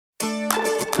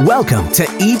Welcome to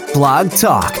Eat Blog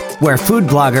Talk, where food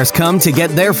bloggers come to get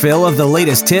their fill of the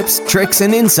latest tips, tricks,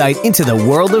 and insight into the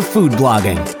world of food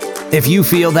blogging. If you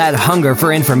feel that hunger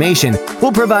for information,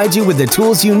 we'll provide you with the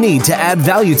tools you need to add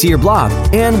value to your blog,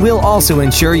 and we'll also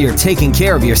ensure you're taking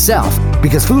care of yourself,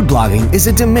 because food blogging is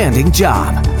a demanding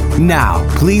job. Now,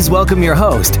 please welcome your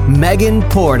host, Megan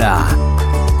Porta.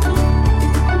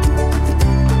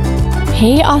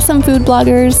 Hey, awesome food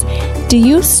bloggers. Do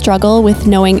you struggle with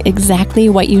knowing exactly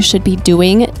what you should be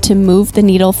doing to move the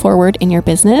needle forward in your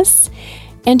business?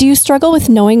 And do you struggle with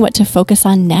knowing what to focus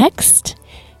on next?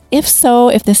 If so,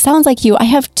 if this sounds like you, I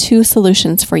have two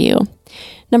solutions for you.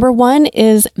 Number one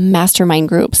is mastermind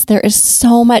groups. There is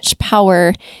so much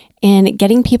power in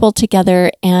getting people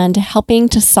together and helping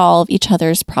to solve each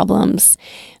other's problems.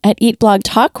 At Eat Blog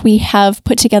Talk, we have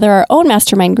put together our own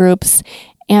mastermind groups,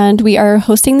 and we are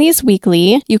hosting these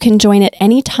weekly. You can join at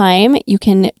any time. You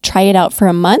can try it out for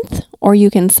a month, or you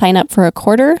can sign up for a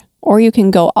quarter, or you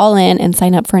can go all in and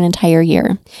sign up for an entire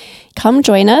year. Come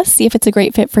join us, see if it's a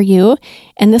great fit for you,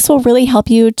 and this will really help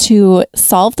you to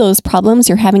solve those problems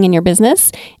you're having in your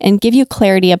business and give you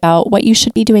clarity about what you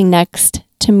should be doing next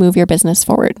to move your business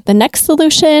forward. The next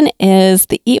solution is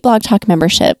the Eat Blog Talk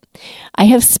membership. I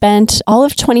have spent all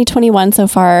of 2021 so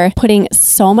far putting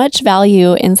so much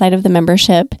value inside of the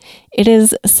membership. It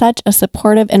is such a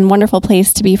supportive and wonderful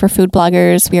place to be for food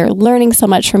bloggers. We are learning so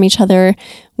much from each other.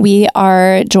 We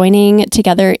are joining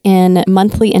together in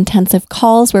monthly intensive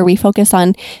calls where we focus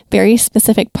on very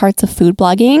specific parts of food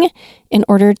blogging in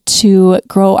order to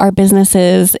grow our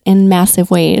businesses in massive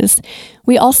ways.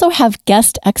 We also have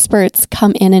guest experts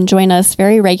come in and join us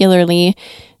very regularly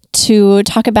to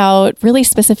talk about really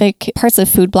specific parts of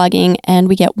food blogging, and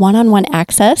we get one-on-one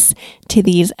access to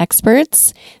these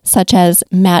experts, such as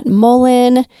Matt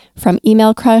Mullen from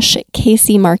Email Crush,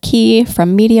 Casey Marquis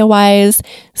from MediaWise.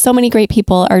 So many great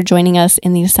people are joining us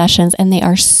in these sessions, and they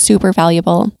are super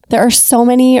valuable. There are so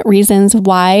many reasons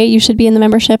why you should be in the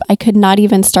membership. I could not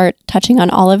even start touching on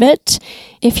all of it.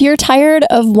 If you're tired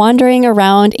of wandering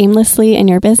around aimlessly in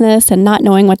your business and not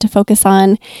knowing what to focus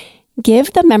on,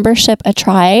 give the membership a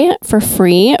try for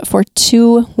free for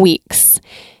 2 weeks.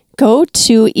 Go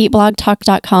to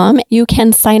eatblogtalk.com. You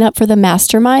can sign up for the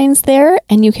masterminds there,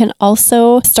 and you can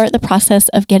also start the process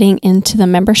of getting into the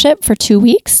membership for 2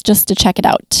 weeks just to check it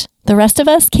out. The rest of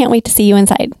us can't wait to see you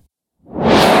inside.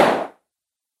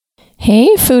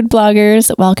 Hey, food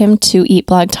bloggers. Welcome to Eat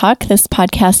Blog Talk. This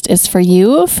podcast is for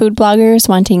you, food bloggers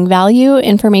wanting value,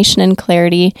 information, and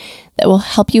clarity that will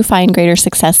help you find greater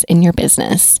success in your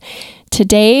business.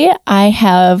 Today, I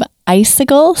have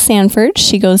Icicle Sanford.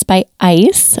 She goes by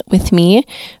Ice with me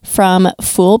from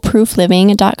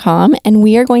foolproofliving.com, and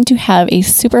we are going to have a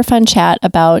super fun chat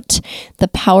about the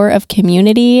power of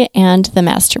community and the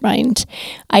mastermind.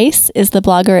 Ice is the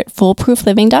blogger at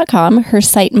foolproofliving.com. Her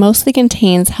site mostly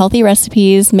contains healthy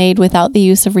recipes made without the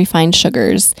use of refined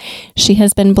sugars. She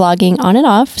has been blogging on and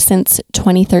off since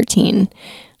 2013.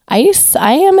 Ice,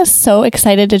 I am so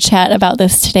excited to chat about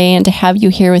this today and to have you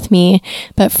here with me.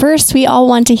 But first, we all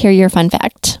want to hear your fun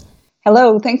fact.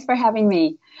 Hello, thanks for having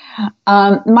me.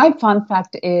 My fun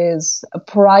fact is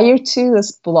prior to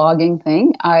this blogging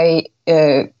thing,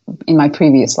 in my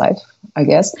previous life, I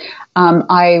guess,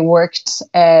 I worked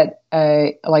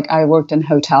in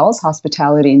hotels,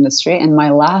 hospitality industry, and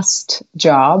my last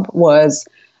job was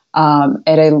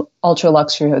at a ultra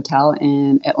luxury hotel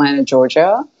in Atlanta,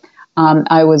 Georgia.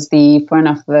 I was the front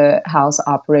of the house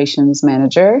operations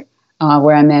manager,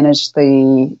 where I managed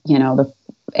any and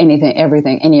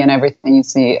everything you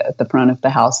see at the front of the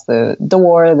house, the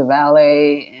door, the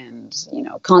valet, and,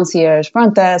 concierge,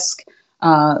 front desk,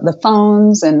 the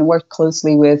phones, and worked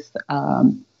closely with,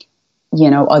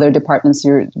 other departments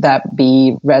that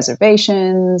be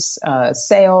reservations,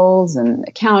 sales, and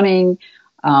accounting.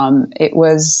 It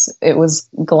was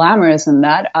glamorous in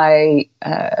that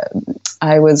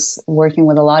I was working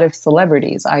with a lot of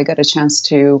celebrities. I got a chance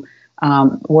to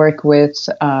work with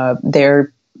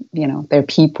their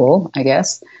people, I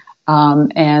guess.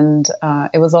 And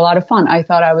it was a lot of fun. I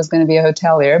thought I was going to be a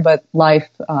hotelier, but life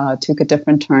took a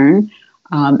different turn.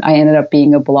 I ended up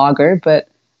being a blogger, but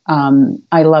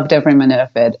I loved every minute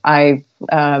of it. I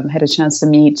had a chance to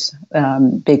meet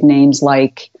big names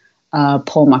like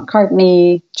Paul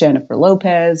McCartney, Jennifer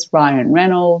Lopez, Ryan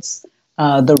Reynolds,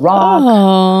 The Rock.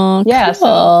 Oh, yeah, cool.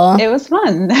 So it was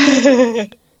fun.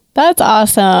 That's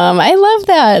awesome. I love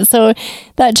that. So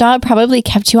that job probably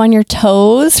kept you on your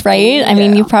toes, right? Yeah. I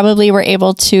mean, you probably were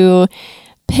able to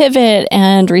pivot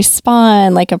and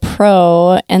respond like a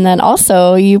pro. And then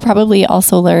also, you probably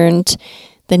also learned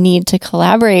the need to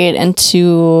collaborate and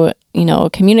to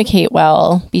communicate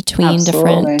well between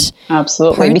different parts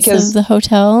of the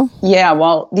hotel? Yeah,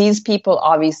 well, these people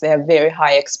obviously have very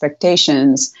high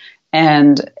expectations.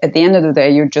 And at the end of the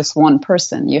day, you're just one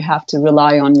person. You have to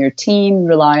rely on your team,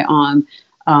 rely on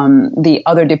the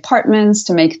other departments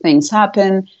to make things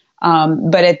happen.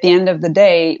 But at the end of the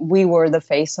day, we were the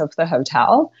face of the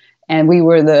hotel, and we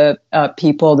were the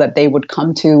people that they would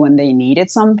come to when they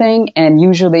needed something. And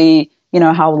usually,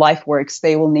 how life works,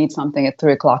 they will need something at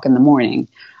 3:00 in the morning,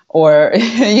 or,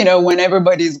 when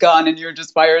everybody's gone and you're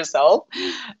just by yourself.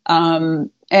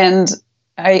 And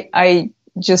I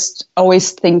just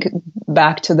always think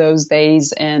back to those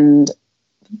days and,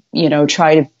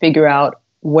 try to figure out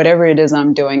whatever it is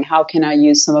I'm doing, how can I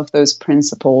use some of those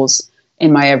principles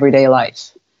in my everyday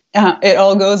life? It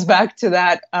all goes back to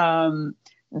that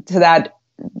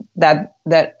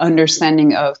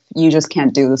understanding of you just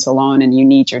can't do this alone and you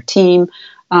need your team.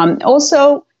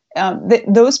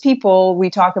 Those people we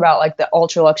talk about, like the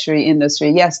ultra luxury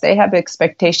industry, yes, they have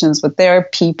expectations, but they're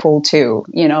people too.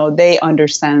 They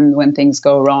understand when things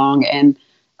go wrong, and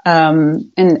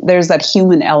there's that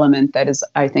human element that is,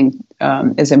 I think,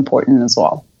 is important as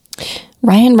well.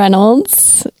 Ryan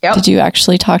Reynolds. Yep. Did you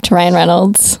actually talk to Ryan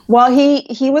Reynolds? Well,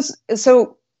 he was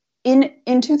so.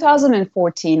 In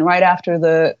 2014, right after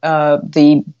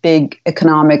the big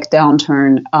economic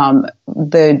downturn,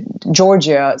 the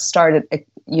Georgia started,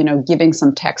 giving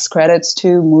some tax credits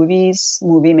to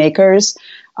movie makers,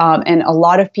 and a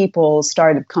lot of people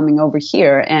started coming over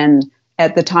here. And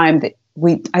at the time,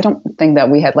 I don't think that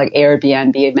we had like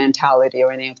Airbnb mentality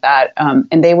or any of that.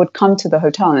 And they would come to the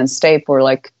hotel and stay for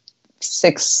like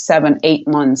 6, 7, 8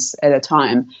 months at a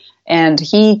time. And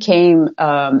he came.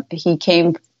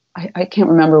 I can't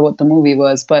remember what the movie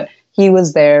was, but he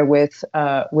was there with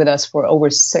us for over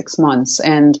 6 months,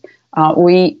 and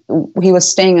he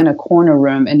was staying in a corner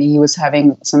room, and he was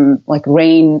having some like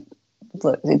rain.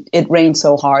 It rained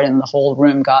so hard, and the whole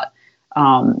room got,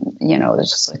 there's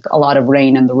just like a lot of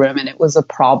rain in the room, and it was a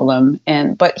problem.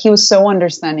 But he was so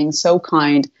understanding, so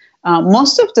kind.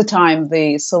 Most of the time,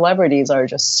 the celebrities are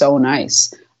just so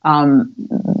nice,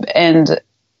 and.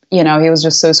 He was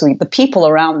just so sweet. The people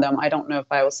around them, I don't know if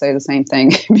I will say the same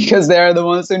thing because they're the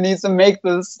ones who need to make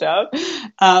this stuff.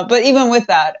 But even with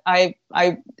that, I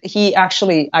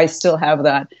still have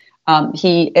that.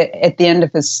 He, at the end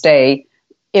of his stay,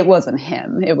 it wasn't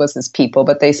him, it was his people,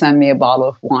 but they sent me a bottle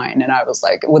of wine, and I was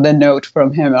like, with a note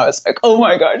from him, I was like, oh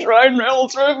my gosh, Ryan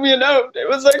Reynolds wrote me a note. It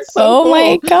was like so cool.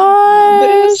 My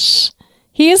gosh.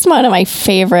 He's one of my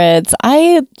favorites.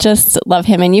 I just love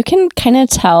him. And you can kind of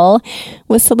tell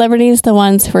with celebrities, the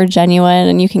ones who are genuine,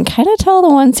 and you can kind of tell the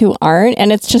ones who aren't.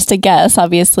 And it's just a guess,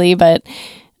 obviously. But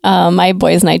my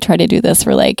boys and I try to do this.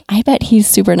 We're like, I bet he's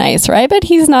super nice, or I bet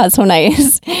he's not so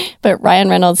nice. But Ryan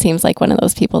Reynolds seems like one of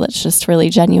those people that's just really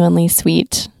genuinely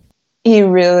sweet. He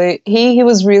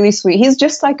was really sweet. He's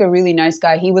just like a really nice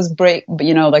guy. He was break,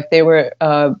 like they were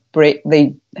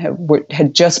they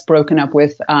had just broken up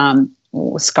with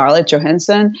Scarlett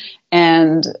Johansson,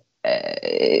 and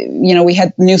we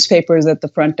had newspapers at the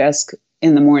front desk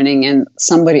in the morning, and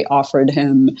somebody offered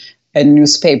him a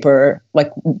newspaper like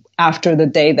after the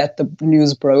day that the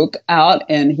news broke out,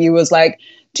 and he was like,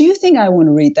 do you think I want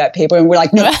to read that paper? And we're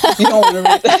like, no, you don't want to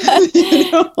read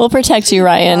that. We'll protect you,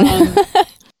 Ryan.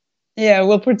 Yeah,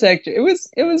 we'll protect you. It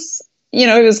was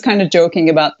he was kind of joking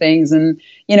about things. And,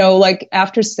 like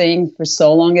after staying for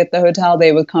so long at the hotel,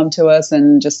 they would come to us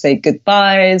and just say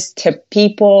goodbyes, tip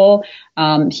people.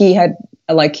 He had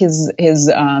like his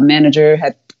manager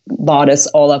had bought us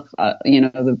all of,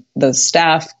 the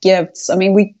staff gifts. I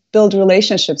mean, we build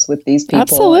relationships with these people.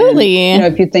 Absolutely. And,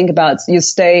 if you think about it, you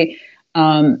stay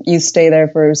there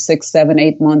for 6, 7,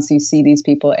 8 months, you see these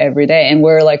people every day. And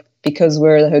we're like, because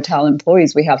we're the hotel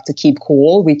employees, we have to keep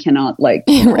cool. We cannot right.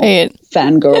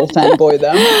 fanboy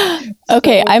them.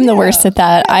 Okay, I'm the worst at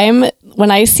that. When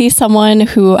I see someone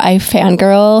who I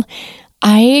fangirl,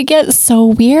 I get so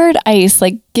weird, Ice.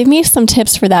 Like, give me some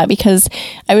tips for that, because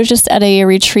I was just at a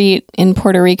retreat in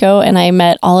Puerto Rico, and I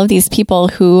met all of these people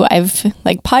who I've,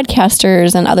 like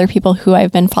podcasters and other people who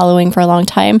I've been following for a long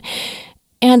time.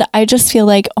 And I just feel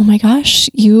like, oh my gosh,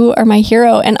 you are my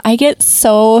hero. And I get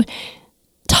so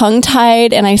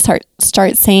tongue-tied, and I start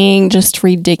saying just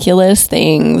ridiculous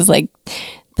things, like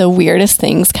the weirdest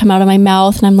things come out of my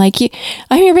mouth, and I'm like,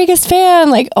 I'm your biggest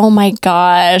fan. Like, oh my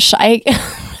gosh, I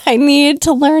need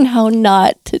to learn how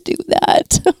not to do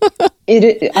that.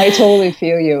 I totally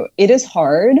feel you. It is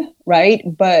hard, right?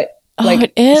 But Like,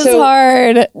 it is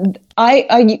hard.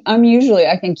 I'm usually,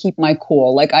 I can keep my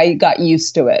cool. Like, I got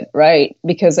used to it, right?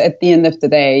 Because at the end of the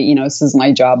day, you know, this is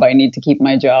my job. I need to keep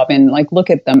my job and like look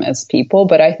at them as people.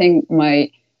 But I think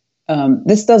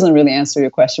this doesn't really answer your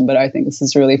question, but I think this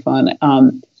is really fun.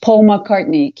 Paul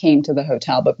McCartney came to the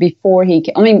hotel, but before he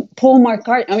came, Paul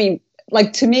McCartney,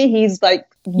 like to me, he's like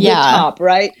the top,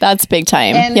 right? That's big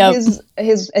time. And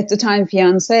his at the time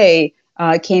fiance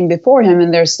came before him,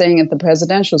 and they're staying at the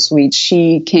presidential suite.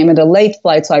 She came at a late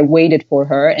flight, so I waited for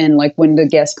her. And like when the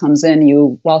guest comes in,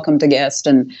 you welcome the guest,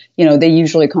 and you know they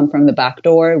usually come from the back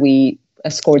door. We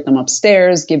escort them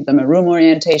upstairs, give them a room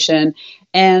orientation.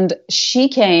 And she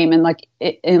came, and like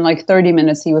in like 30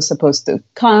 minutes, he was supposed to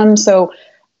come. So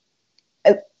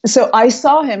I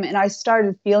saw him, and I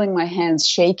started feeling my hands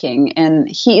shaking. And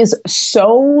he is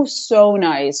so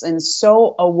nice and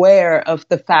so aware of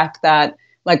the fact that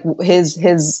like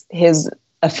his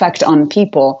effect on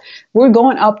people. We're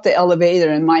going up the elevator,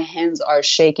 and my hands are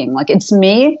shaking. Like it's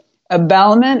me, a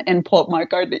bellman, and Paul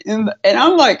McCartney, and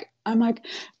I'm like.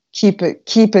 Keep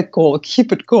it cool.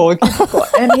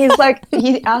 And he's like,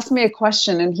 he asked me a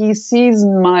question, and he sees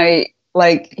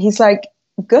he's like,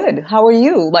 good. How are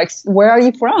you? Like, where are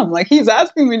you from? Like, he's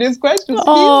asking me these questions.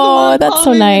 Oh, that's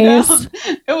so nice.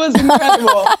 It was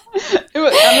incredible.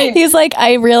 He's like,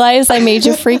 I realized I made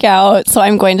you freak out, so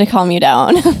I'm going to calm you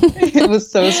down. It was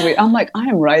so sweet. I'm like, I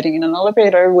am riding in an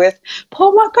elevator with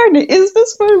Paul McCartney. Is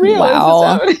this for real?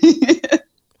 Wow.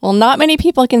 Well, not many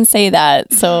people can say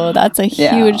that. So that's a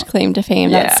huge claim to fame.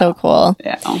 That's so cool.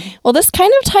 Yeah. Well, this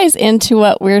kind of ties into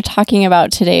what we're talking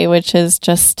about today, which is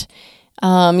just,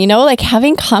 like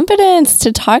having confidence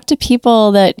to talk to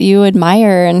people that you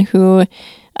admire and who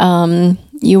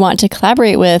you want to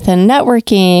collaborate with, and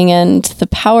networking, and the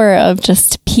power of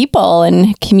just people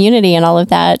and community and all of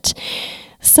that.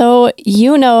 So,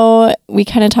 we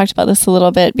kind of talked about this a little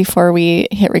bit before we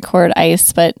hit record,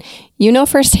 Ice, but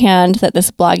firsthand that this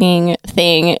blogging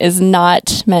thing is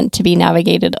not meant to be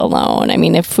navigated alone. I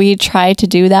mean, if we try to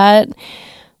do that,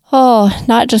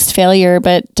 not just failure,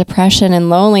 but depression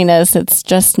and loneliness, it's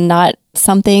just not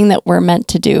something that we're meant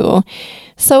to do.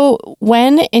 So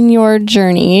when in your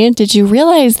journey did you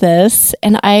realize this?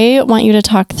 And I want you to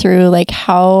talk through like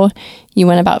how you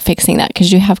went about fixing that,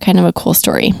 because you have kind of a cool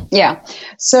story. Yeah.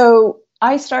 So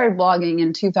I started blogging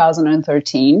in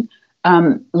 2013,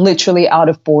 literally out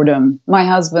of boredom. My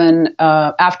husband,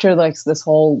 after like this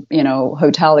whole,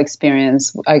 hotel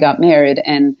experience, I got married,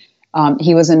 and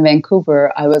he was in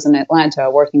Vancouver. I was in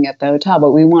Atlanta working at the hotel,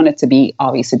 but we wanted to be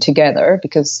obviously together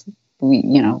because we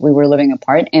were living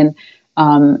apart. And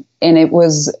it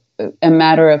was a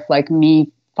matter of like me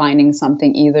finding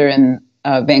something either in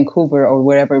Vancouver or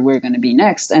wherever we're going to be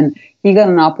next. And he got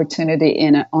an opportunity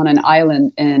on an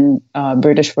island in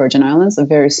British Virgin Islands, a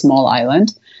very small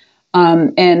island.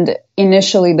 And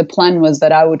initially the plan was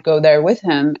that I would go there with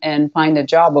him and find a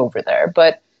job over there.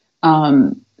 But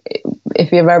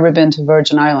if you've ever been to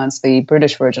Virgin Islands, the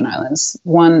British Virgin Islands,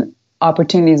 one,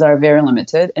 opportunities are very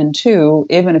limited. And two,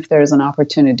 even if there's an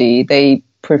opportunity, they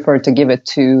prefer to give it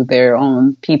to their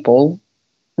own people,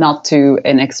 not to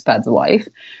an expat's wife.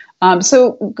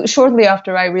 So shortly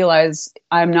after, I realized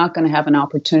I'm not going to have an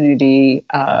opportunity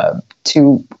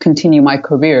to continue my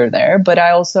career there. But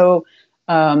I also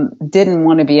didn't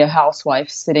want to be a housewife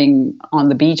sitting on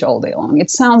the beach all day long.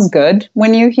 It sounds good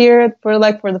when you hear it for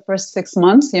the first 6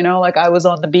 months, like I was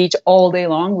on the beach all day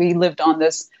long. We lived on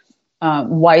this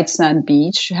white sand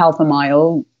beach, half a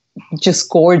mile, just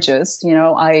gorgeous.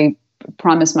 I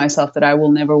promised myself that I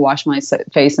will never wash my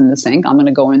face in the sink. I'm going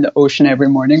to go in the ocean every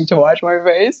morning to wash my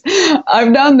face.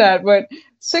 I've done that, but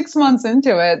 6 months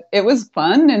into it, it was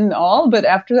fun and all, but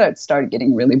after that it started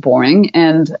getting really boring.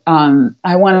 And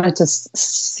I wanted to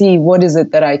see what is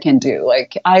it that I can do.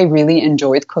 Like, I really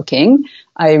enjoyed cooking.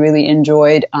 I really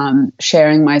enjoyed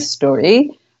sharing my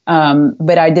story,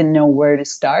 but I didn't know where to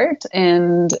start.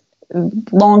 And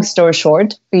long story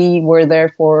short, we were there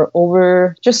for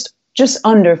over just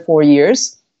under 4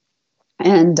 years.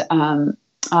 And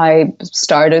I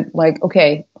started like,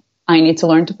 okay, I need to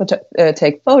learn to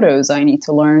take photos. I need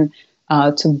to learn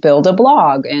to build a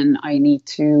blog, and I need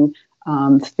to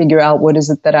figure out what is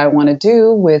it that I want to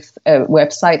do with a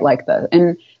website like that.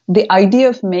 And the idea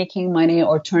of making money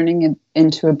or turning it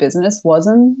into a business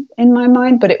wasn't in my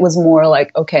mind, but it was more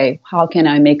like, okay, how can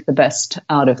I make the best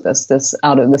out of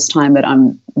this time that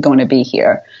I'm going to be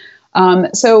here?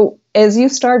 So as you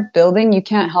start building, you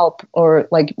can't help, or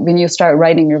like when you start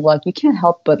writing your blog, you can't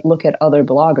help but look at other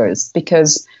bloggers,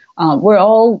 because we're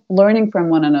all learning from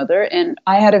one another. And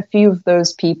I had a few of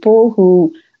those people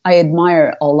who I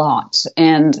admire a lot.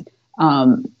 And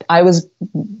I was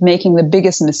making the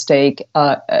biggest mistake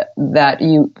I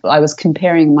was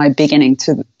comparing my beginning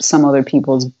to some other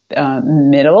people's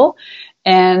middle,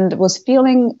 and was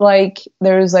feeling like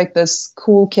there's like this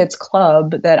cool kids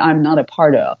club that I'm not a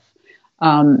part of,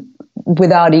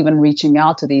 without even reaching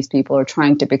out to these people or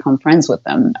trying to become friends with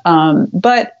them.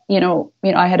 But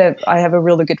I have a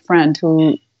really good friend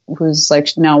who's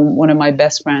like now one of my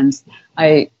best friends.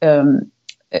 I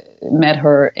met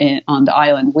her on the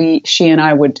island. She and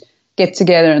I would get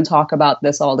together and talk about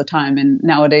this all the time. And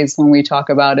nowadays when we talk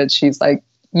about it, she's like,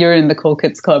 "You're in the cool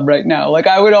kids club right now." Like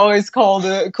I would always call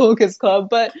the cool kids club.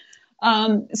 But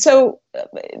so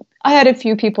I had a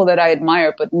few people that I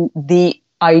admire, but the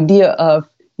idea of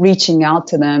reaching out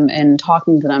to them and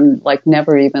talking to them like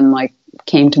never even like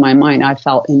came to my mind. I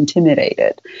felt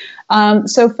intimidated.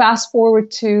 So fast forward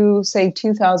to say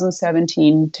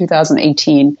 2017,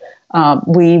 2018,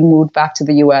 we moved back to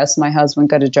the U.S. My husband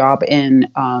got a job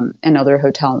in another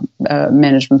hotel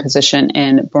management position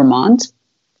in Vermont,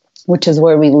 which is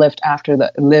where we lived after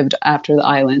the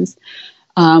islands.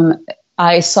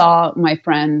 I saw my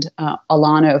friend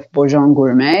Alana of Bourgeon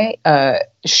Gourmet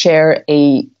share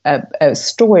a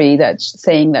story that's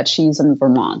saying that she's in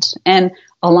Vermont. And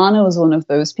Alana was one of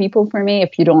those people for me.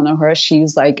 If you don't know her,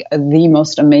 she's like the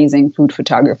most amazing food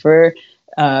photographer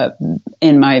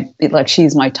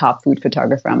she's my top food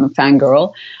photographer. I'm a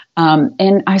fangirl.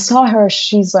 And I saw her,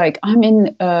 she's like, I'm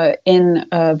in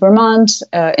Vermont,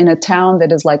 in a town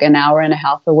that is like an hour and a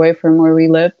half away from where we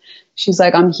live. She's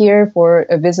like, I'm here for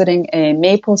visiting a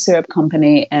maple syrup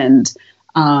company, and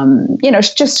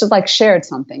just to like shared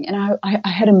something. And I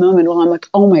had a moment where I'm like,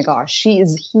 oh my gosh, she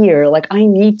is here. Like, I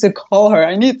need to call her.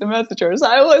 I need to message her. So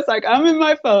I was like, I'm in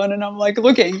my phone and I'm like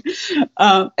looking,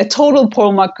 a total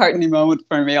Paul McCartney moment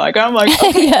for me. Like, I'm like,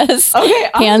 okay, yes, okay,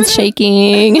 hands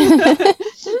shaking.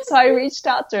 So I reached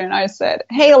out to her and I said,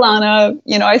 "Hey, Alana,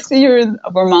 I see you're in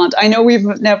Vermont. I know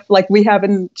we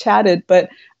haven't chatted, but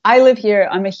I live here.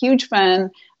 I'm a huge fan.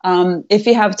 If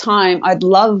you have time, I'd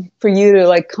love for you to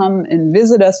like come and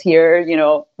visit us here.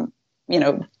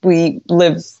 We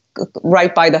live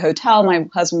right by the hotel. My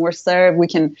husband works there. We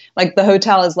can the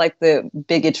hotel is like the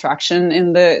big attraction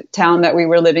in the town that we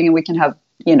were living in. We can have,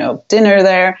 dinner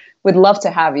there. We'd love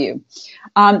to have you."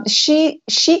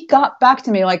 She got back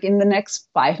to me like in the next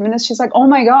 5 minutes. She's like, "Oh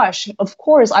my gosh, of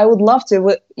course. I would love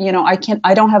to.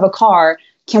 I don't have a car.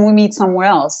 Can we meet somewhere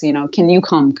else? Can you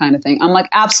come?" kind of thing. I'm like,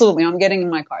 "Absolutely. I'm getting in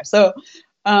my car." So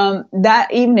that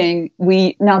evening,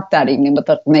 not that evening, but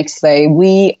the next day,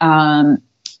 we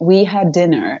had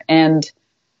dinner. And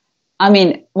I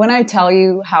mean, when I tell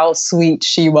you how sweet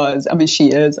she was, I mean,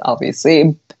 she is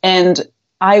obviously. And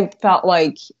I felt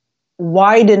like,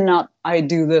 why did not I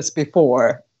do this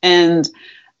before? And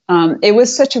it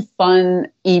was such a fun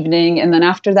evening. And then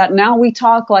after that, now we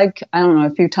talk a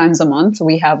few times a month.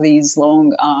 We have these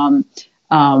long,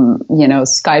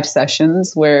 Skype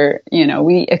sessions where,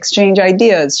 we exchange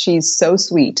ideas. She's so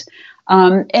sweet.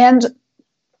 And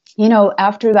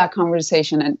after that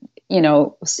conversation and,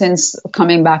 since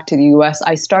coming back to the US,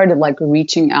 I started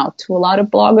reaching out to a lot of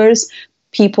bloggers,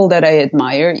 people that I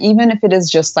admire, even if it is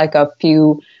just like a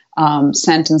few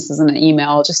sentences in an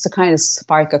email, just to kind of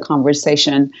spark a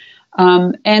conversation.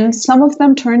 And some of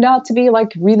them turned out to be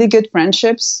really good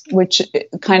friendships, which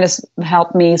kind of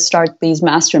helped me start these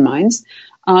masterminds.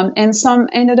 And some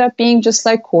ended up being just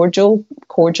cordial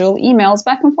emails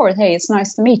back and forth. "Hey, it's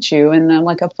nice to meet you." And then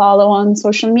a follow on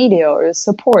social media or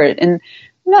support. And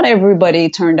not everybody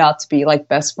turned out to be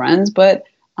best friends, but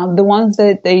the ones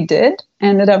that they did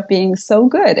ended up being so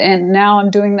good. And now I'm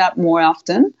doing that more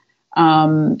often.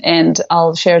 And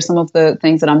I'll share some of the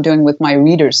things that I'm doing with my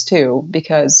readers too,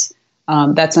 because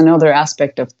that's another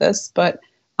aspect of this. But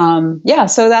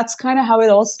so that's kind of how it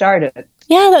all started.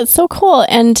 Yeah, that's so cool.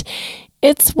 And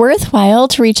it's worthwhile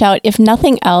to reach out. If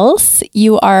nothing else,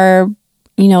 you are,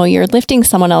 you're lifting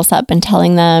someone else up and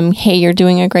telling them, "Hey, you're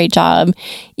doing a great job."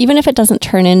 Even if it doesn't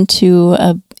turn into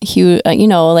a huge,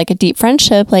 a deep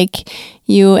friendship,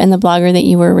 you and the blogger that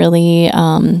you were really,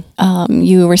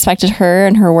 you respected her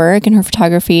and her work and her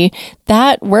photography.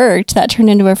 That worked. That turned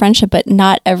into a friendship. But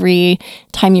not every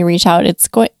time you reach out,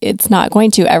 it's not going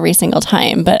to every single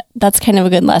time. But that's kind of a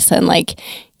good lesson.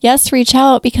 Yes, reach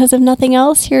out, because if nothing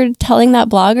else, you're telling that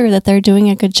blogger that they're doing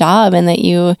a good job and that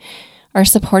you are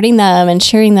supporting them and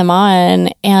cheering them on.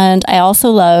 And I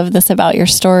also love this about your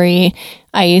story,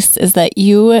 Ice, is that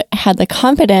you had the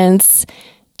confidence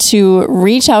to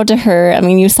reach out to her. I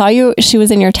mean, she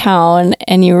was in your town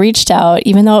and you reached out,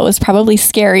 even though it was probably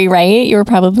scary, right? You were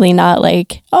probably not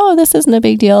 "Oh, this isn't a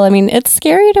big deal." I mean, it's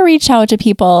scary to reach out to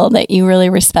people that you really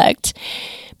respect.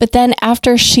 But then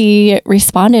after she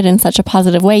responded in such a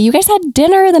positive way, you guys had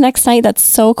dinner the next night. That's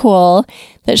so cool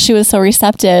that she was so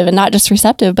receptive, and not just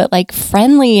receptive, but like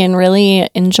friendly and really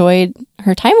enjoyed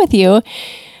her time with you.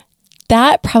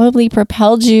 That probably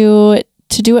propelled you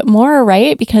to do it more,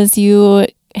 right? Because you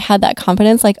had that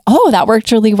confidence, like, oh, that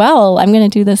worked really well. I'm going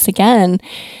to do this again.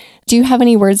 Do you have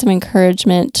any words of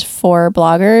encouragement for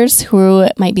bloggers who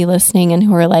might be listening and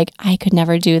who are like, I could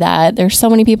never do that? There's so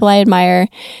many people I admire.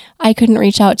 I couldn't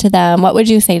reach out to them. What would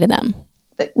you say to them?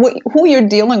 Who you're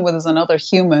dealing with is another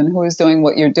human who is doing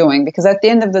what you're doing. Because at the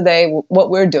end of the day, what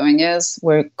we're doing is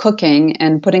we're cooking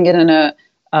and putting it in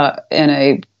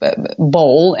a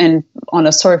bowl and on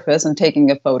a surface and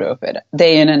taking a photo of it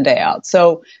day in and day out.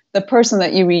 So the person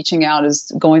that you're reaching out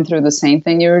is going through the same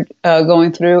thing you're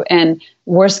going through. And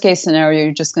worst case scenario,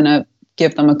 you're just going to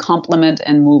give them a compliment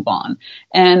and move on.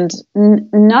 And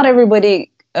not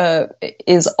everybody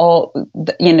is all,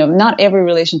 not every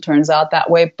relation turns out that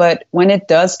way. But when it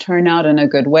does turn out in a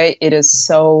good way, it is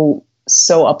so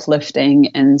uplifting,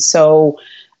 and so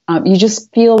you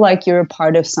just feel like you're a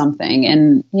part of something.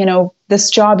 And, this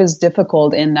job is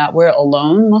difficult in that we're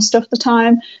alone most of the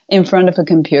time in front of a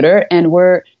computer, and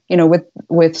we're,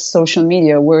 with social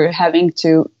media, we're having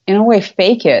to, in a way,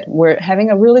 fake it. We're having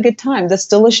a really good time.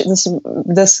 This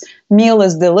meal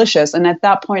is delicious. And at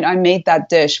that point, I made that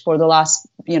dish for the last,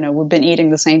 we've been eating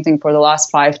the same thing for the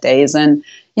last 5 days. And,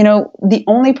 the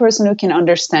only person who can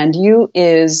understand you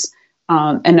is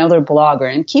another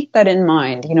blogger, and keep that in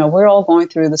mind. We're all going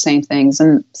through the same things,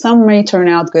 and some may turn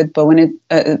out good, but when it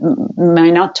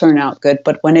may not turn out good,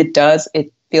 but when it does,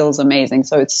 it feels amazing.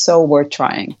 So it's so worth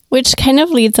trying. Which kind of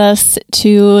leads us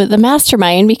to the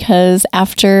mastermind, because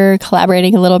after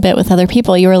collaborating a little bit with other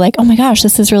people, you were like, oh my gosh,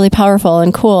 this is really powerful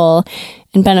and cool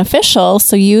and beneficial.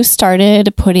 So you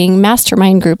started putting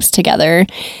mastermind groups together.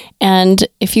 And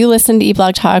if you listen to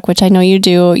eBlog Talk, which I know you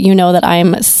do, you know that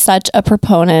I'm such a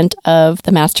proponent of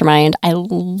the mastermind. I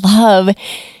love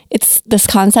it's this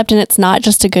concept, and it's not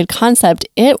just a good concept.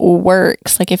 It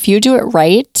works. Like if you do it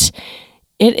right,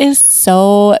 it is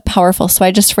so powerful. So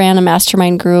I just ran a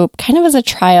mastermind group kind of as a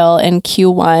trial in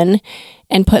Q1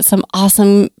 and put some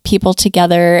awesome people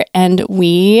together, and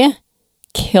we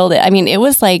killed it. I mean, it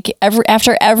was like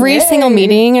after every single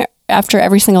meeting, after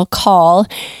every single call,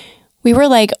 we were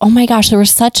like, oh my gosh, there was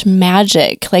such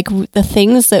magic. Like the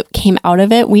things that came out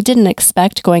of it, we didn't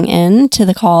expect going into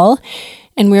the call.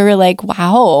 And we were like,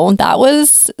 wow, that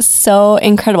was so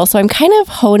incredible. So I'm kind of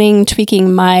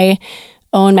tweaking my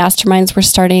own masterminds. We're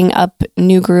starting up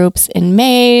new groups in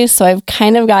May. So I've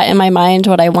kind of got in my mind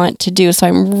what I want to do. So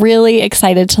I'm really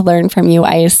excited to learn from you,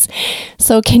 Ice.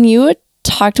 So can you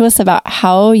talk to us about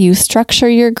how you structure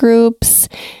your groups?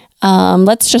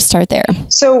 Let's just start there.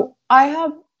 So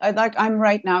I'm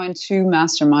right now in 2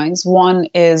 masterminds. One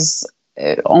is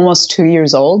almost 2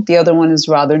 years old. The other one is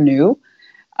rather new.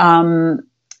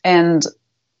 And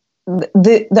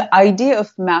the idea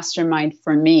of mastermind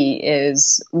for me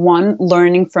is 1,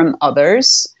 learning from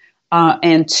others,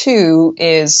 and 2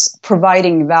 is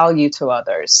providing value to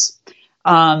others.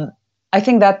 I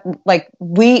think that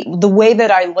the way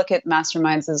that I look at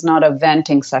masterminds is not a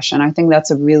venting session. I think that's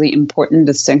a really important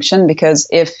distinction, because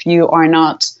if you are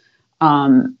not,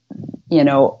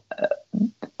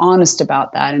 honest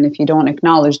about that, and if you don't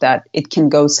acknowledge that, it can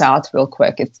go south real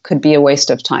quick. It could be a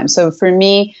waste of time. So for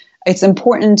me, it's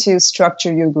important to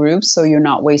structure your groups so you're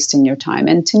not wasting your time.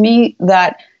 And to me,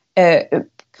 that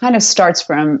kind of starts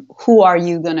from who are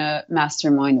you going to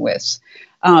mastermind with?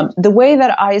 The way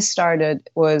that I started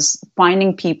was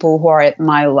finding people who are at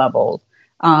my level.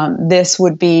 This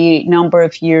would be number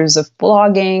of years of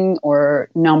blogging or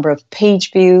number of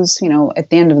page views.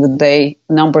 At the end of the day,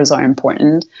 numbers are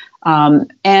important.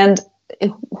 And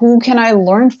who can I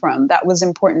learn from? That was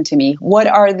important to me. What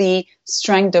are the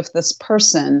strengths of this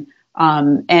person?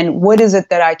 And what is it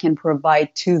that I can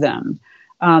provide to them?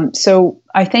 So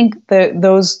I think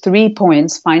those 3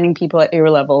 points, finding people at your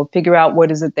level, figure out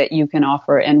what is it that you can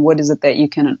offer and what is it that you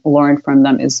can learn from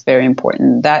them, is very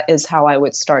important. That is how I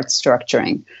would start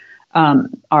structuring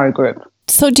our group.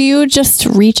 So do you just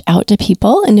reach out to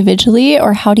people individually,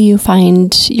 or how do you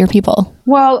find your people?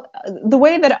 Well, the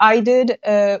way that I did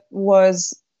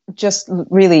was just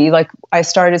really I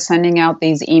started sending out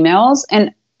these emails,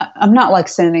 and I'm not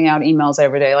sending out emails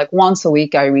every day. Once a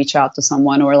week, I reach out to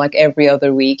someone, or every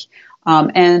other week,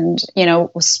 and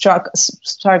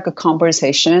start a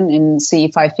conversation and see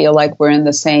if I feel like we're in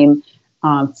the same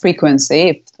frequency,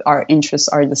 if our interests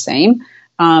are the same.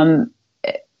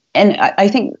 And I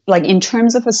think in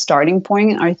terms of a starting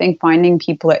point, I think finding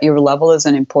people at your level is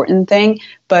an important thing.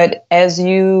 But as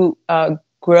you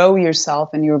grow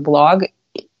yourself and your blog,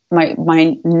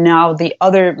 my now the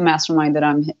other mastermind that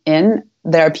I'm in,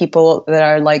 there are people that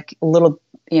are like a little,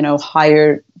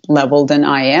 higher level than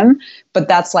I am, but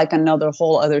that's like another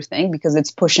whole other thing because it's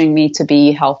pushing me to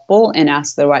be helpful and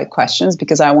ask the right questions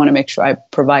because I want to make sure I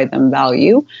provide them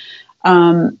value.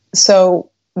 So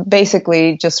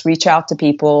basically just reach out to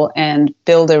people and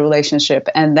build a relationship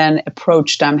and then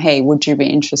approach them. Hey, would you be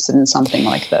interested in something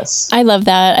like this? I love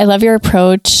that. I love your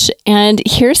approach. And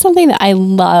here's something that I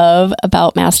love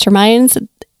about masterminds,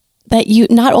 that you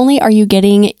not only are you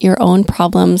getting your own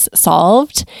problems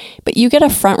solved, but you get a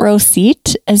front row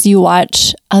seat as you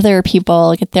watch other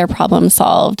people get their problems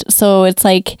solved. So it's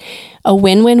like a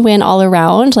win-win-win all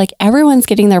around. Like everyone's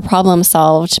getting their problem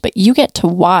solved, but you get to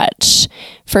watch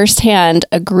firsthand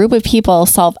a group of people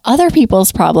solve other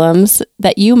people's problems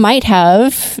that you might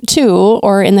have too,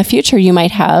 or in the future you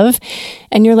might have.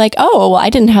 And you're like, oh, well, I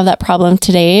didn't have that problem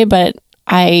today, but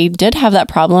I did have that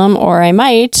problem, or I'm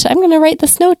going to write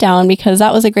this note down because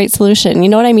that was a great solution. You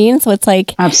know what I mean? So it's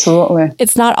like, absolutely,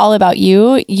 it's not all about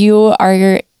you. You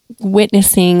are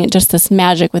witnessing just this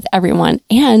magic with everyone,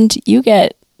 and you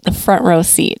get the front row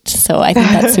seat. So I think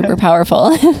that's super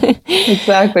powerful.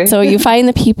 Exactly. So you find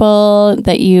the people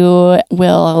that you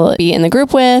will be in the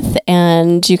group with,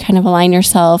 and you kind of align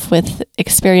yourself with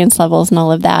experience levels and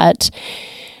all of that.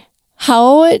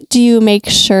 How do you make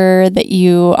sure that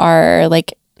you are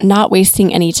like not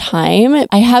wasting any time?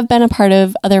 I have been a part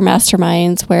of other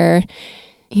masterminds where,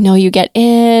 you get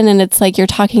in and it's like you're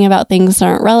talking about things that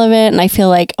aren't relevant. And I feel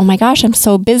like, oh my gosh, I'm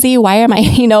so busy. Why am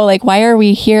I, why are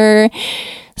we here?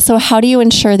 So how do you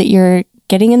ensure that you're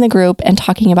getting in the group and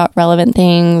talking about relevant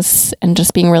things and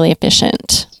just being really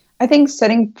efficient? I think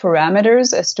setting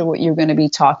parameters as to what you're going to be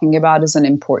talking about is an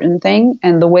important thing.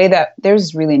 And the way that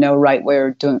there's really no right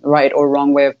or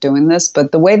wrong way of doing this,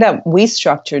 but the way that we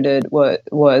structured it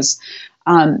was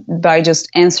by just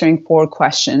answering 4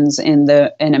 questions in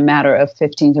a matter of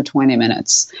 15 to 20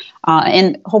 minutes.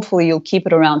 And hopefully you'll keep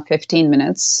it around 15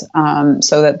 minutes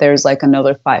so that there's like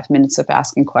another 5 minutes of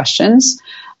asking questions.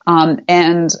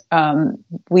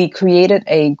 We created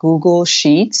a Google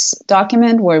Sheets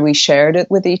document where we shared it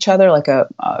with each other, like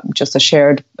just a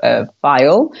shared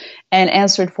file, and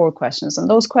answered 4 questions. And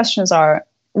those questions are,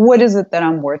 what is it that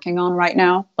I'm working on right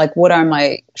now? Like, what are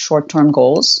my short-term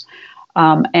goals?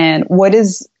 And what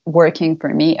is working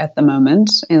for me at the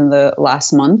moment in the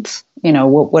last month?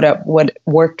 What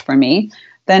worked for me?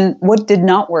 Then what did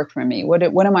not work for me? What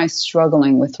am I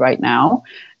struggling with right now?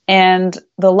 And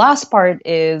the last part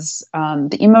is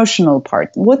the emotional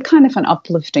part. What kind of an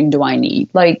uplifting do I need?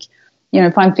 Like,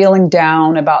 if I'm feeling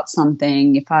down about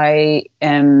something, if I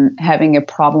am having a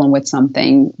problem with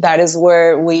something, that is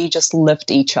where we just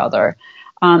lift each other.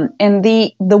 And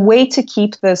the way to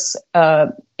keep this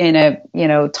in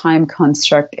a time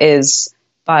construct is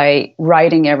by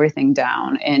writing everything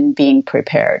down and being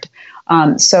prepared.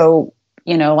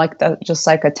 Just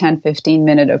like a 10, 15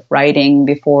 minute of writing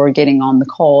before getting on the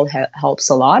call helps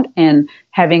a lot. And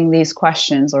having these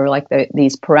questions or like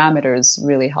these parameters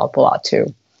really help a lot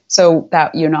too. So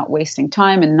that you're not wasting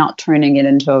time and not turning it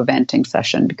into a venting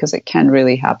session, because it can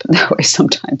really happen that way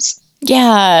sometimes.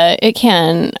 Yeah, it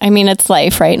can. I mean, it's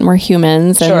life, right? And we're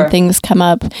humans and Sure. Things come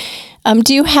up.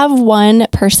 Do you have one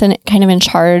person kind of in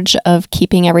charge of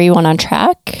keeping everyone on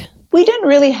track? We didn't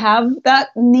really have that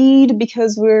need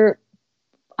because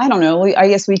I don't know. I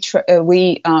guess we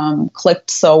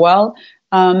clicked so well.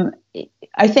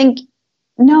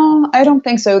 No, I don't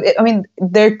think so.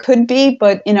 There could be,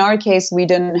 but in our case, we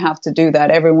didn't have to do that.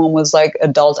 Everyone was like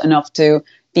adult enough to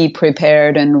be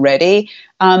prepared and ready.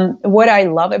 What I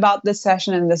love about this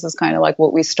session, and this is kind of like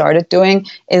what we started doing,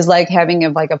 is like having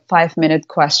a 5-minute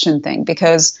question thing,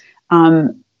 because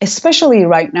especially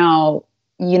right now,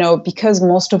 because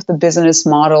most of the business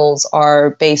models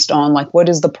are based on like, what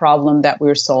is the problem that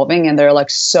we're solving? And there are like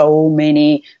so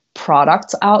many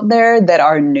products out there that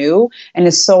are new, and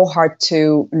it's so hard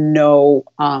to know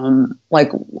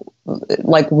like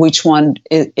which one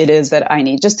it is that I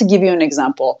need. Just to give you an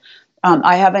example,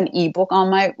 I have an ebook on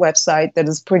my website that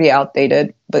is pretty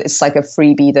outdated, but it's like a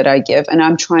freebie that I give, and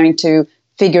I'm trying to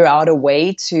figure out a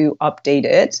way to update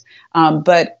it.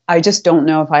 But I just don't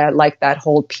know if I like that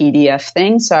whole PDF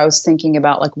thing. So I was thinking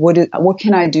about like, what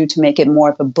can I do to make it more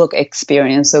of a book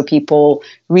experience so people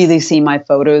really see my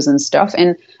photos and stuff?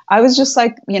 And I was just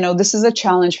like, this is a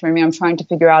challenge for me. I'm trying to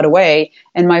figure out a way.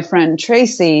 And my friend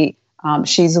Tracy,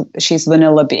 she's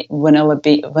Vanilla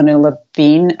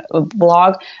Bean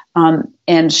blog.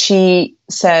 And she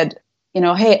said,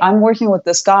 hey, I'm working with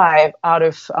this guy out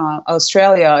of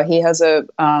Australia. He has a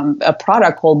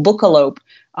product called Bookalope.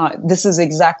 this is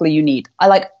exactly you need.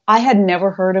 I had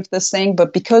never heard of this thing,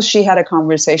 but because she had a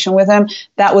conversation with him,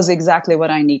 that was exactly what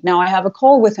I need. Now I have a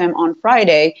call with him on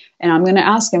Friday, and I'm going to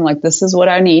ask him, like, this is what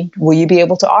I need. Will you be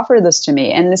able to offer this to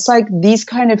me? And it's like these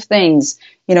kind of things,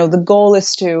 the goal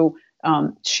is to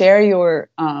share your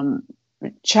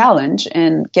challenge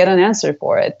and get an answer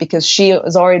for it, because she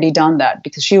has already done that,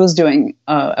 because she was doing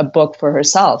a book for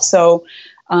herself. So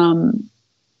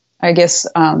I guess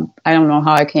I don't know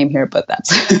how I came here, but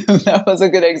that was a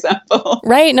good example.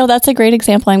 Right. No, that's a great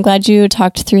example. I'm glad you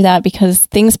talked through that, because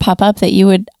things pop up that you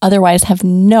would otherwise have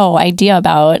no idea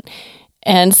about.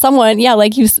 And someone,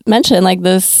 like you mentioned, like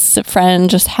this friend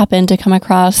just happened to come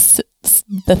across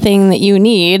the thing that you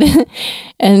need,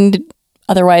 and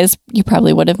otherwise you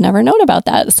probably would have never known about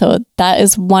that. So that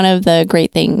is one of the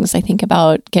great things, I think,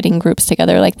 about getting groups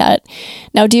together like that.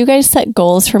 Now, do you guys set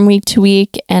goals from week to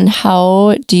week, and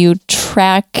how do you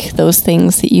track those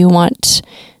things that you want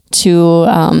to,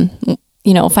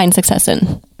 find success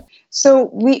in? So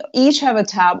we each have a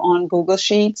tab on Google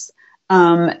Sheets,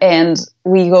 and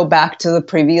we go back to the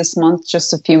previous month,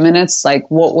 just a few minutes,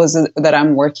 like what was it that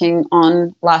I'm working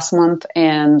on last month,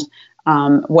 and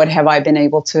what have I been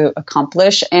able to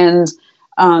accomplish? And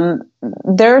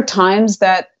there are times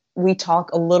that we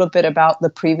talk a little bit about the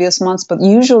previous months, but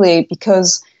usually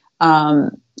because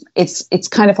it's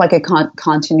kind of like a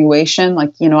continuation.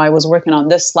 Like, I was working on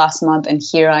this last month, and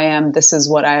here I am. This is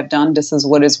what I have done. This is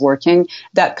what is working.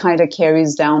 That kind of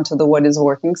carries down to the what is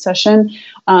working session.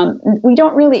 We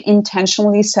don't really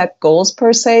intentionally set goals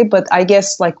per se, but I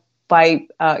guess like by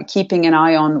keeping an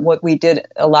eye on what we did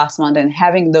last month and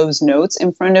having those notes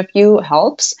in front of you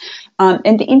helps.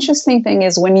 And the interesting thing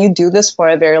is, when you do this for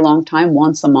a very long time,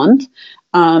 once a month,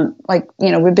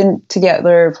 we've been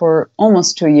together for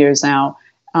almost 2 years now,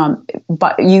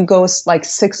 but you go like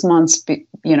 6 months,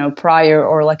 prior,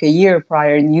 or like a year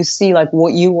prior, and you see like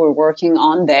what you were working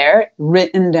on there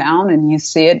written down, and you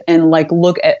see it, and like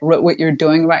look at what you're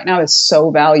doing right now is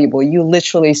so valuable. You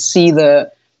literally see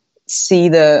the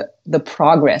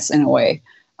progress in a way.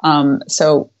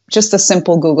 So just a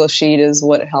simple Google Sheet is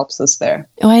what helps us there.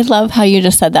 Oh, I love how you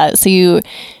just said that. So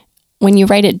when you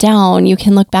write it down, you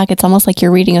can look back. It's almost like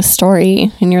you're reading a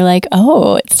story, and you're like,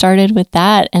 oh, it started with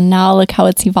that, and now look how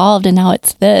it's evolved, and now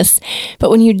it's this.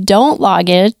 But when you don't log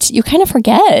it, you kind of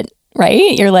forget,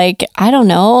 right? You're like, I don't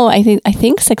know. I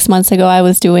think 6 months ago I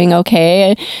was doing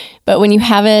okay. But when you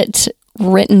have it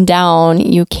written down,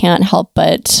 you can't help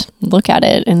but look at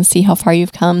it and see how far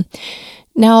you've come.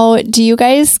 Now, do you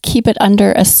guys keep it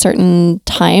under a certain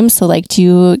time? So like, do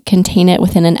you contain it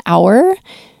within an hour,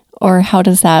 or how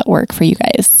does that work for you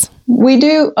guys? We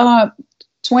do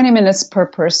 20 minutes per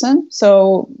person.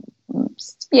 So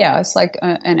it's like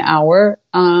an hour.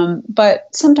 But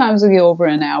sometimes we go over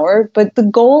an hour, but the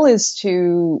goal is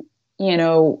to,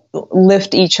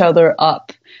 lift each other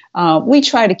up. We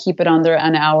try to keep it under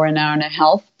an hour and a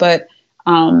half, but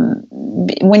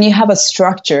when you have a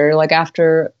structure, like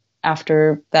after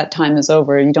that time is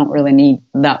over, you don't really need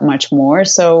that much more.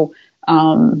 So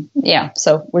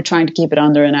so we're trying to keep it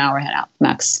under an hour and a half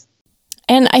max.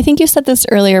 And I think you said this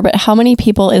earlier, but how many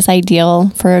people is ideal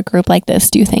for a group like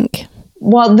this, do you think?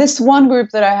 Well, this one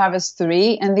group that I have is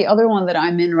 3, and the other one that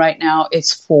I'm in right now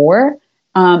is 4.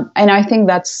 And I think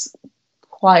that's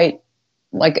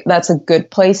that's a good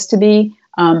place to be.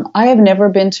 I have never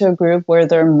been to a group where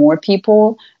there are more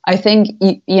people. I think,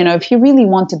 if you really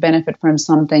want to benefit from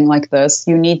something like this,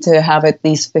 you need to have at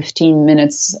least 15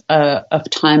 minutes of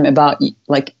time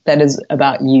that is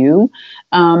about you.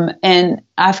 And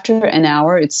after an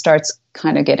hour, it starts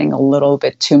kind of getting a little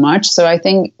bit too much. So I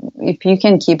think if you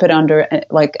can keep it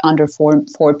under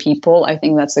four people, I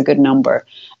think that's a good number.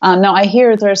 Now, I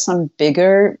hear there's some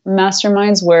bigger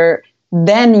masterminds where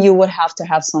then you would have to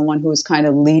have someone who's kind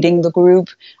of leading the group.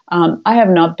 I have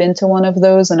not been to one of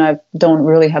those, and I don't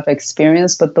really have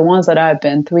experience, but the ones that I've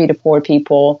been, 3 to 4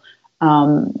 people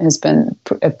has been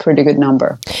a pretty good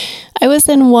number. I was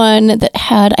in one that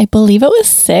had, I believe it was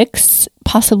 6,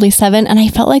 possibly 7, and I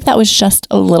felt like that was just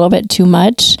a little bit too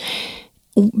much,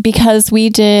 because we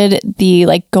did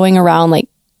the going around,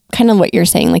 kind of what you're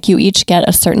saying, you each get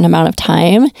a certain amount of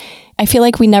time. I feel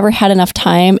like we never had enough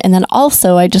time. And then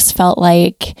also I just felt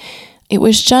like it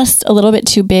was just a little bit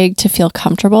too big to feel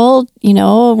comfortable.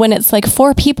 When it's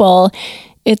 4 people,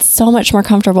 it's so much more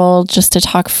comfortable just to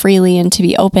talk freely and to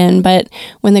be open. But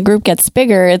when the group gets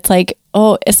bigger, it's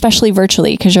especially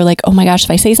virtually, because you're oh my gosh, if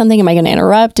I say something, am I going to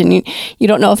interrupt? And you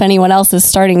don't know if anyone else is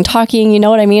starting talking, you know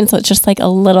what I mean? So it's just a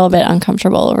little bit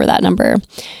uncomfortable over that number.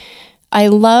 I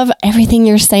love everything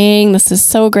you're saying. This is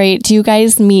so great. Do you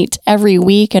guys meet every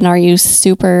week, and are you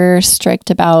super strict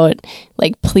about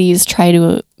like, please try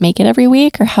to make it every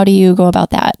week, or how do you go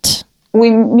about that?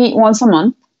 We meet once a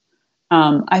month.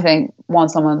 I think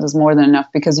once a month is more than enough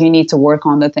because you need to work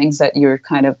on the things that you're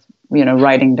kind of,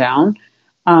 writing down.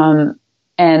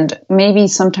 And maybe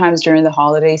sometimes during the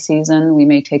holiday season, we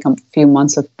may take a few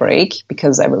months of break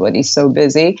because everybody's so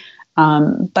busy.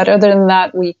 But other than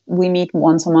that, we meet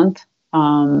once a month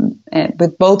and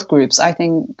with both groups. I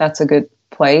think that's a good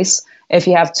place. If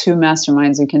you have two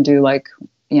masterminds, you can do like,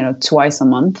 twice a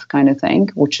month kind of thing,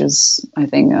 which is, I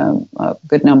think, a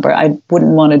good number. I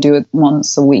wouldn't want to do it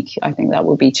once a week. I think that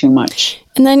would be too much.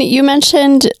 And then you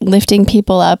mentioned lifting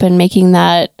people up and making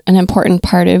that an important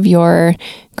part of your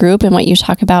group and what you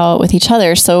talk about with each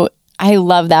other. So I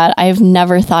love that. I've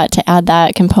never thought to add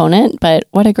that component, but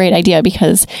what a great idea,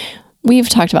 because we've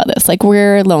talked about this. Like,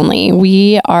 we're lonely.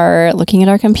 We are looking at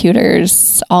our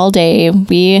computers all day.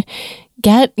 We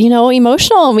get,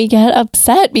 emotional, and we get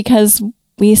upset because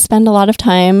we spend a lot of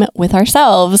time with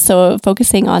ourselves. So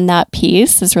focusing on that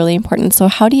piece is really important. So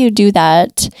how do you do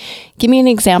that? Give me an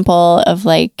example of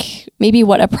like maybe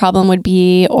what a problem would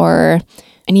be, or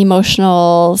an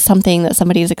emotional something that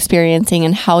somebody is experiencing,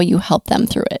 and how you help them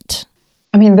through it.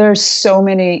 I mean, there's so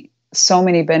many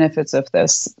benefits of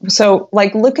this. So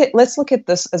like, let's look at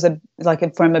this as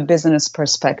from a business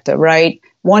perspective, right?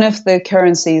 One of the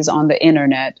currencies on the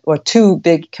internet, or two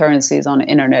big currencies on the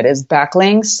internet, is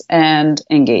backlinks and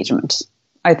engagement.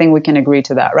 I think we can agree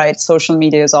to that, right? Social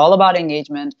media is all about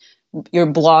engagement. Your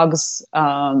blog's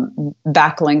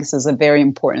backlinks is a very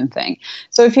important thing.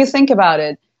 So if you think about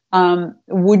it,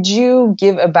 would you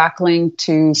give a backlink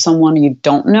to someone you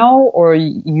don't know, or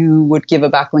you would give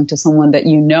a backlink to someone that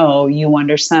you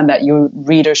understand that your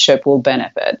readership will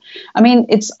benefit? I mean,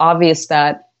 it's obvious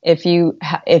that if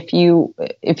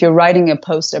you're writing a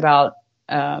post about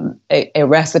a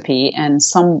recipe, and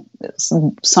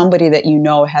somebody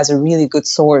that has a really good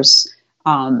source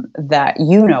that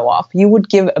of, you would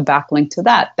give a backlink to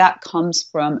that. That comes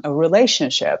from a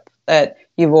relationship that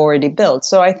you've already built.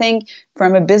 So I think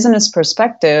from a business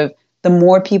perspective, the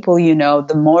more people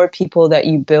the more people that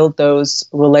you build those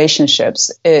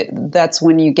relationships, that's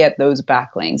when you get those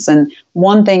backlinks. And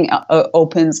one thing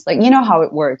opens, like, how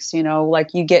it works,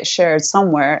 like you get shared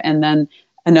somewhere and then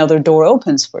another door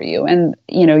opens for you. And,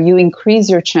 you increase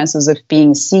your chances of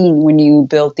being seen when you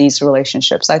build these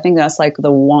relationships. I think that's like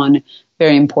the one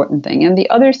very important thing. And the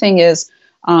other thing is,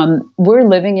 we're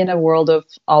living in a world of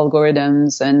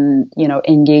algorithms and,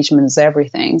 engagement is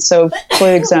everything. So,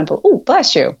 for example, oh,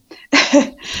 bless you.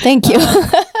 Thank you.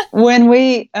 When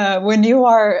you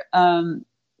are,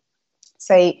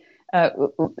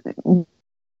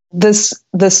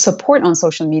 the support on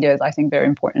social media is, I think, very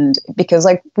important, because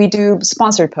like we do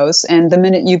sponsored posts, and the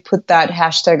minute you put that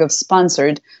hashtag of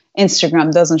sponsored,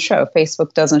 Instagram doesn't show,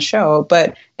 Facebook doesn't show.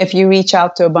 But if you reach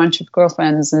out to a bunch of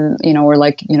girlfriends and, or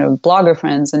blogger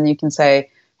friends, and you can say,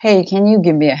 hey, can you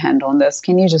give me a hand on this?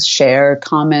 Can you just share,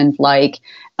 comment, like?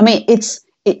 I mean,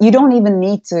 you don't even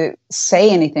need to say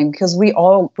anything, because we're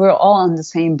all on the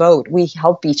same boat. We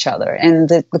help each other. And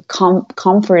the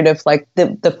comfort of like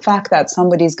the fact that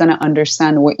somebody's going to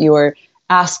understand what you're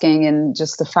asking, and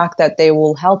just the fact that they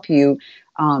will help you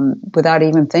without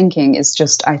even thinking, is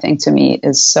just, I think, to me,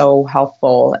 is so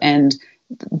helpful. And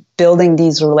building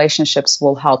these relationships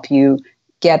will help you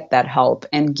get that help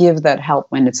and give that help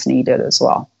when it's needed as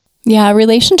well. Yeah,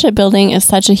 relationship building is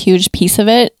such a huge piece of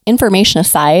it, information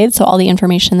aside. So all the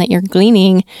information that you're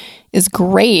gleaning is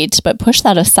great, but push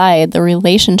that aside. The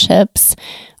relationships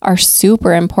are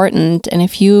super important. And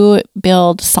if you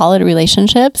build solid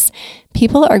relationships,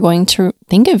 people are going to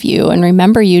think of you and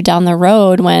remember you down the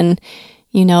road when,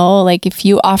 like if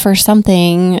you offer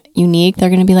something unique, they're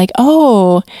going to be like,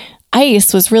 oh,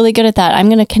 Ice was really good at that. I'm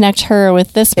going to connect her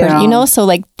with this person, so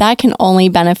like that can only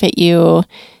benefit you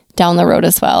down the road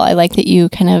as well. I like that you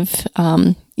kind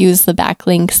of use the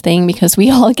backlinks thing, because we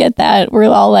all get that. We're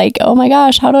all like, oh my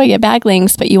gosh, how do I get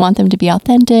backlinks? But you want them to be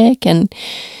authentic, and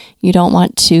you don't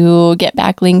want to get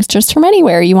backlinks just from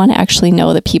anywhere. You want to actually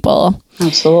know the people.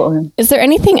 Absolutely. Is there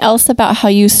anything else about how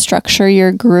you structure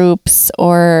your groups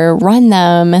or run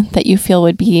them that you feel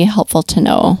would be helpful to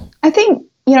know? I think,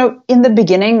 in the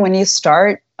beginning, when you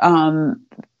start,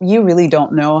 you really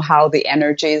don't know how the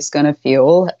energy is going to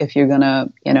feel, if you're going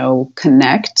to,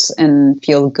 connect and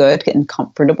feel good and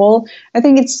comfortable. I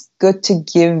think it's good to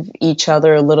give each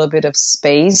other a little bit of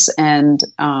space and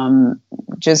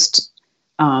just,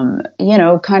 kind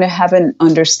of have an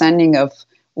understanding of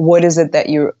what is it that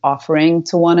you're offering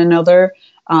to one another.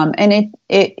 And I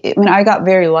mean, I got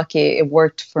very lucky. It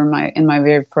worked in my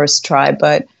very first try,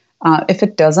 but if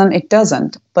it doesn't, it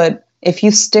doesn't. But if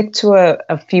you stick to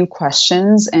a few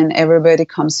questions and everybody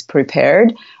comes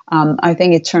prepared, I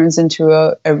think it turns into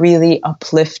a really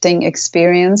uplifting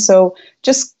experience. So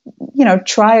just,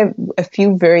 try a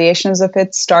few variations of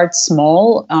it. Start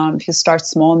small. If you start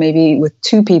small, maybe with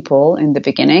 2 people in the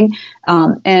beginning,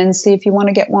 and see if you want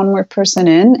to get one more person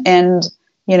in, and,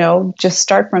 just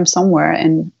start from somewhere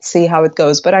and see how it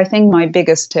goes. But I think my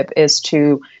biggest tip is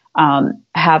to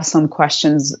have some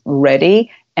questions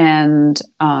ready and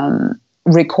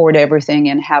record everything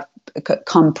and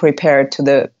come prepared to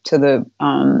the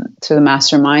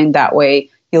mastermind. That way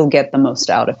you'll get the most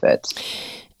out of it.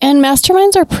 And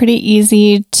masterminds are pretty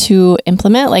easy to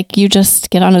implement. Like, you just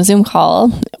get on a Zoom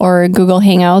call or Google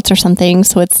Hangouts or something.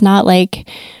 So it's not like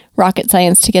rocket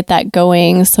science to get that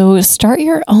going. So start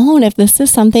your own. If this is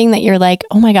something that you're like,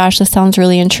 oh my gosh, this sounds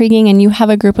really intriguing, and you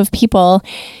have a group of people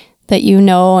that you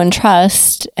know and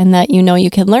trust and that you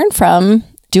can learn from,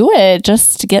 do it.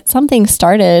 Just get something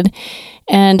started.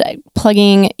 And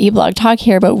plugging eBlog Talk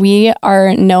here, but we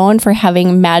are known for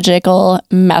having magical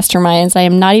masterminds. I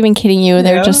am not even kidding you.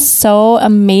 They're just so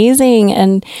amazing.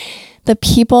 And the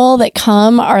people that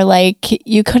come are like,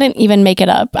 you couldn't even make it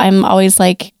up. I'm always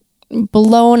like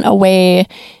blown away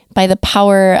by the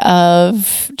power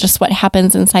of just what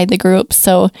happens inside the group.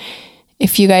 So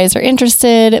if you guys are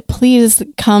interested, please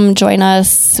come join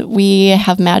us. We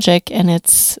have magic, and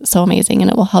it's so amazing, and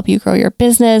it will help you grow your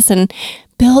business and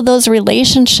build those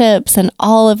relationships and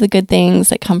all of the good things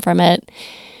that come from it.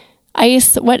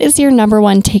 Ice, what is your number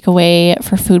one takeaway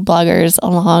for food bloggers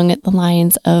along the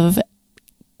lines of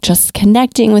just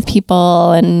connecting with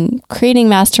people and creating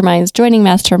masterminds, joining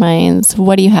masterminds?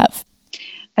 What do you have?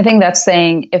 I think that's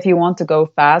saying, if you want to go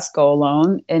fast, go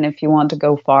alone. And if you want to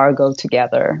go far, go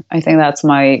together. I think that's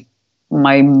my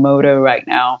motto right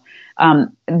now.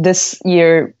 This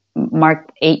year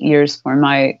marked 8 years for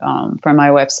my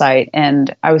website,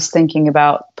 and I was thinking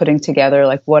about putting together,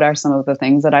 like, what are some of the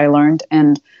things that I learned,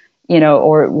 and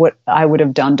or what I would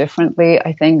have done differently.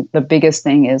 I think the biggest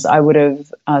thing is I would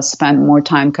have spent more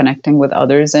time connecting with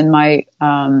others in my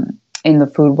in the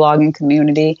food blogging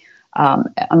community.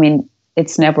 I mean,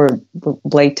 it's never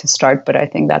late to start, but I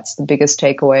think that's the biggest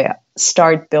takeaway.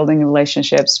 Start building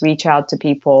relationships, reach out to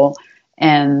people,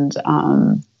 and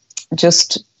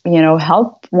just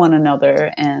help one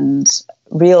another, and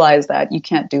realize that you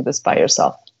can't do this by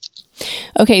yourself.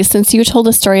 Okay, since you told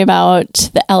a story about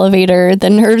the elevator, the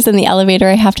nerves in the elevator,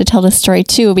 I have to tell this story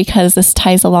too, because this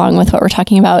ties along with what we're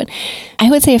talking about. I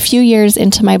would say a few years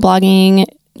into my blogging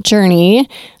journey,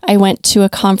 I went to a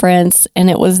conference, and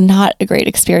it was not a great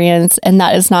experience. And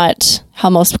that is not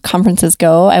how most conferences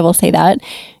go. I will say that.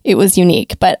 It was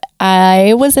unique. But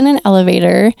I was in an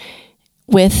elevator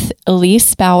with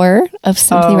Elise Bauer of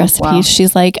Simply Recipes. Wow.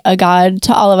 She's like a god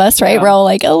to all of us, right? Yeah. We're all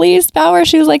like, Elise Bauer.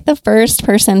 She was like the first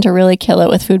person to really kill it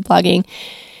with food blogging.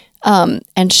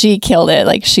 And she killed it.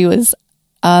 Like, she was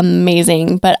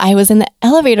amazing. But I was in the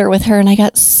elevator with her, and I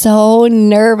got so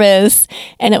nervous,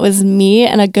 and it was me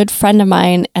and a good friend of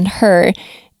mine and her.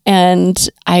 And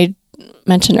I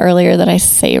mentioned earlier that I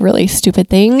say really stupid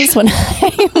things when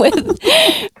I'm with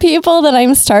people that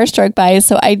I'm starstruck by.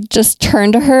 So I just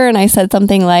turned to her and I said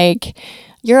something like,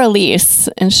 "You're Elise."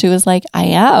 And she was like, "I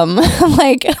am." I'm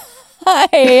like,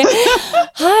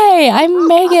 Hi, I'm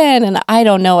Megan. And I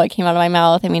don't know what came out of my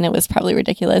mouth. I mean, it was probably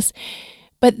ridiculous.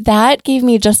 But that gave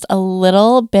me just a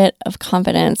little bit of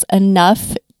confidence,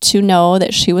 enough to know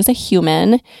that she was a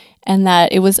human and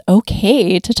that it was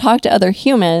okay to talk to other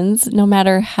humans, no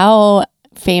matter how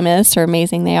famous or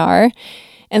amazing they are.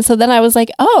 And so then I was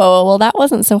like, oh, well, that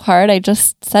wasn't so hard. I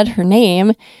just said her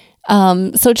name.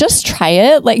 So just try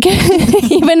it. Like,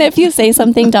 even if you say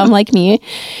something dumb like me,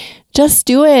 just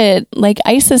do it. Like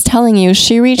Ice is telling you,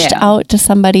 she reached out to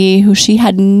somebody who she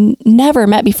had never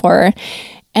met before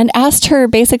and asked her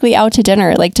basically out to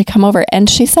dinner, like to come over. And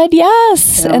she said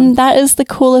yes. Yeah. And that is the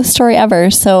coolest story ever.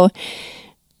 So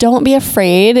don't be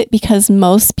afraid, because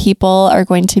most people are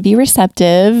going to be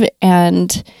receptive,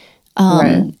 and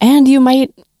and you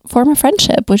might form a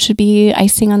friendship, which would be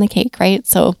icing on the cake, right?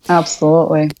 So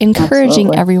absolutely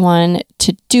encouraging everyone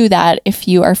to do that. If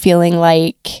you are feeling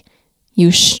like you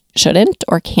shouldn't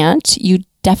or can't, you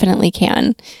definitely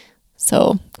can.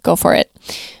 So go for it.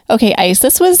 Okay, Ice,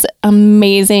 this was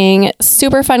amazing,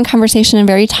 super fun conversation, and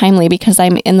very timely because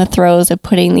I'm in the throes of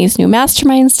putting these new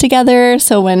masterminds together.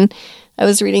 So when I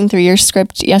was reading through your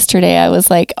script yesterday, I was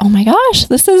like, oh my gosh,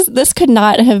 this could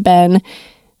not have been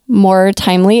more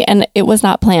timely, and it was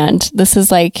not planned. This is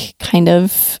like kind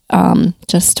of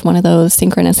just one of those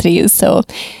synchronicities. So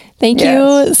thank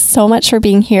you so much for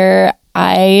being here.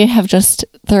 I have just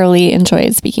thoroughly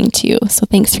enjoyed speaking to you. So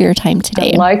thanks for your time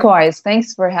today. Likewise.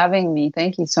 Thanks for having me.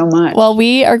 Thank you so much. Well,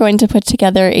 we are going to put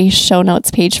together a show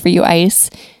notes page for you, Ice.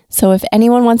 So if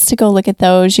anyone wants to go look at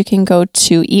those, you can go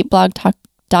to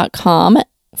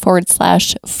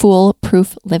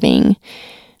eatblogtalk.com/foolproof living.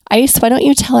 Ice, why don't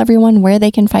you tell everyone where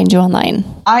they can find you online?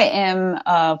 I am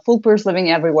Foolproof Living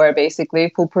everywhere, basically.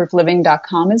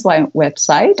 Foolproofliving.com is my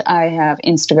website. I have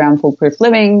Instagram, Foolproof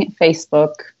Living,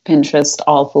 Facebook, Pinterest,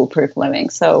 all Foolproof Living.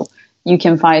 So you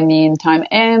can find me anytime.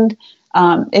 And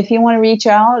if you want to reach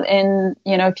out, and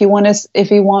if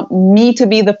you want me to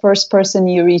be the first person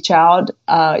you reach out,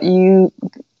 you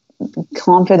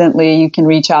can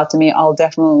reach out to me. I'll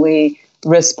definitely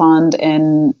respond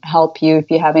and help you if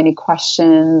you have any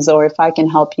questions, or if I can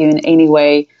help you in any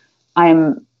way.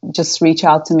 Just reach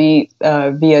out to me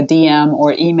via DM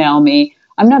or email me.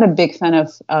 I'm not a big fan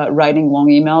of writing long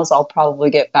emails. I'll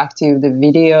probably get back to you with the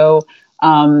video.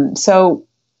 So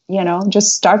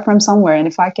just start from somewhere, and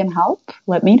if I can help,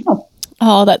 let me know.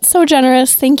 Oh, that's so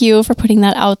generous. Thank you for putting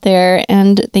that out there.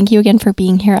 And thank you again for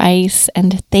being here, Ice.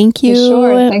 And thank you.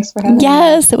 Sure. Thanks for having me.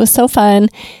 Yes, it was so fun.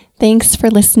 Thanks for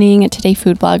listening to Today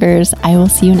Food Bloggers. I will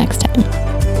see you next time.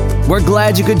 We're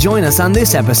glad you could join us on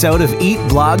this episode of Eat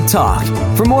Blog Talk.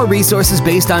 For more resources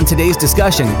based on today's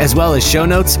discussion, as well as show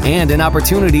notes and an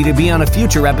opportunity to be on a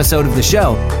future episode of the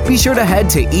show, be sure to head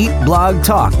to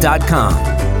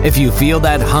eatblogtalk.com. If you feel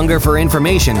that hunger for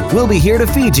information, we'll be here to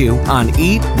feed you on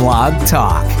Eat Blog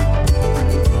Talk.